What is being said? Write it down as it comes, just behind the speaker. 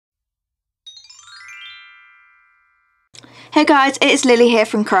Hey guys, it's Lily here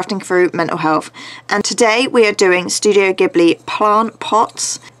from Crafting Through Mental Health, and today we are doing Studio Ghibli plant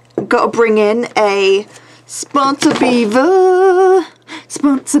pots. Got to bring in a sponsor beaver,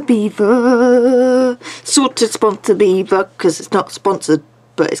 sort of sponsor beaver, because it's not sponsored,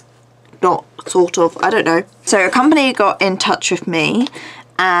 but it's not sort of, I don't know. So a company got in touch with me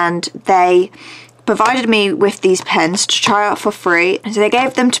and they provided me with these pens to try out for free. So they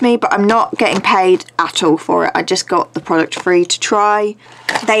gave them to me, but I'm not getting paid at all for it. I just got the product free to try.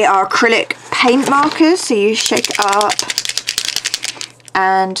 They are acrylic paint markers, so you shake it up.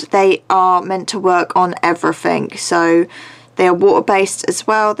 And they are meant to work on everything. So they are water-based as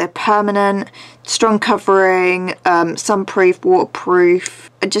well. They're permanent, strong covering, sunproof, waterproof.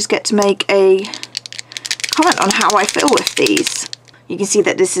 I just get to make a comment on how I feel with these. You can see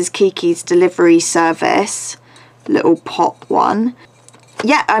that this is Kiki's delivery service, little pot one.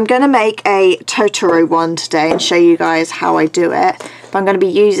 Yeah, I'm going to make a Totoro one today and show you guys how I do it. But I'm going to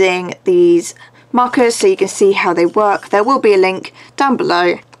be using these markers so you can see how they work. There will be a link down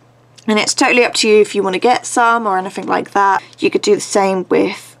below. And it's totally up to you if you want to get some or anything like that. You could do the same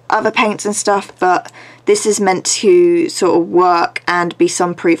with other paints and stuff, but this is meant to sort of work and be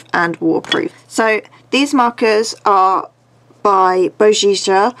sunproof and waterproof. So these markers are by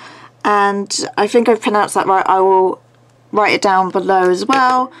Bojija, and I think I've pronounced that right. I will write it down below as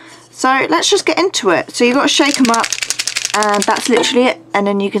well. So let's just get into it. So you've got to shake them up, and that's literally it, and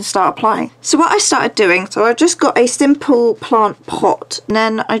then you can start applying. So what I started doing, so I just got a simple plant pot, and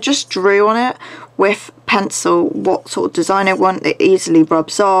then I just drew on it with pencil what sort of design I want. It easily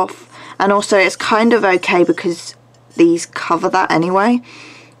rubs off, and also it's kind of okay because these cover that anyway.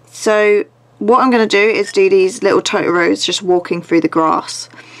 So what I'm going to do is do these little Totoros just walking through the grass,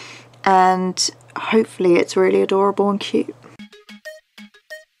 and hopefully it's really adorable and cute.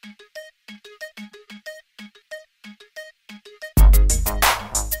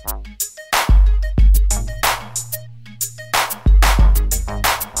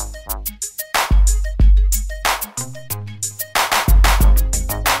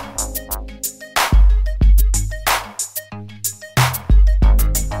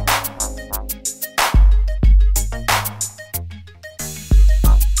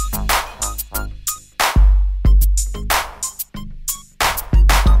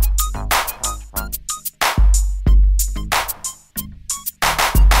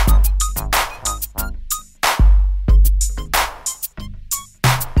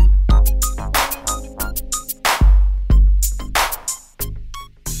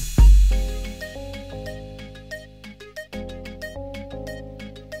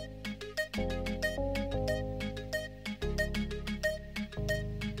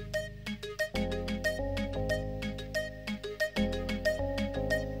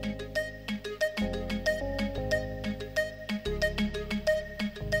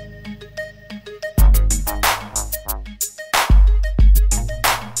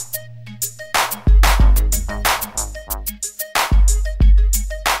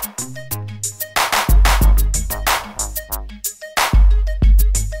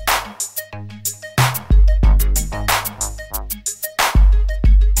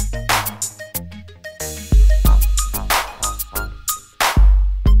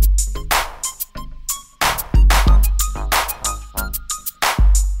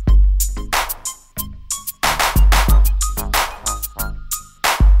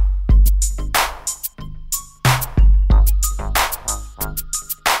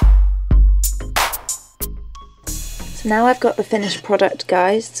 So now I've got the finished product,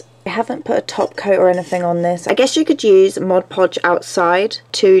 guys. I haven't put a top coat or anything on this. I guess you could use Mod Podge outside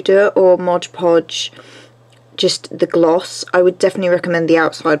to do it, or Mod Podge just the gloss. I would definitely recommend the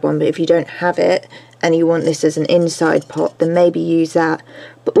outside one, but if you don't have it and you want this as an inside pot, then maybe use that.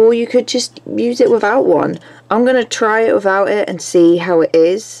 But or you could just use it without one. I'm going to try it without it and see how it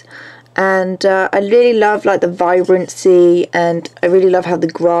is. And I really love like the vibrancy, and I really love how the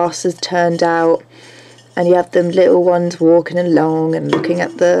grass has turned out. And you have them little ones walking along and looking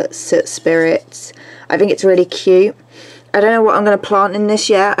at the soot spirits. I think it's really cute. I don't know what I'm going to plant in this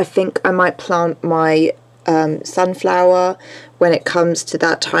yet. I think I might plant my sunflower when it comes to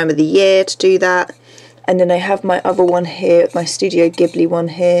that time of the year to do that. And then I have my other one here, my Studio Ghibli one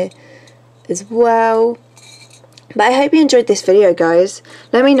here as well. But I hope you enjoyed this video, guys.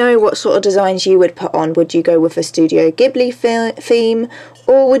 Let me know what sort of designs you would put on. Would you go with a Studio Ghibli theme,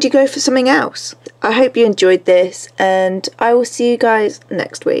 or would you go for something else? I hope you enjoyed this, and I will see you guys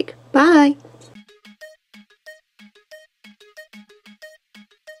next week. Bye!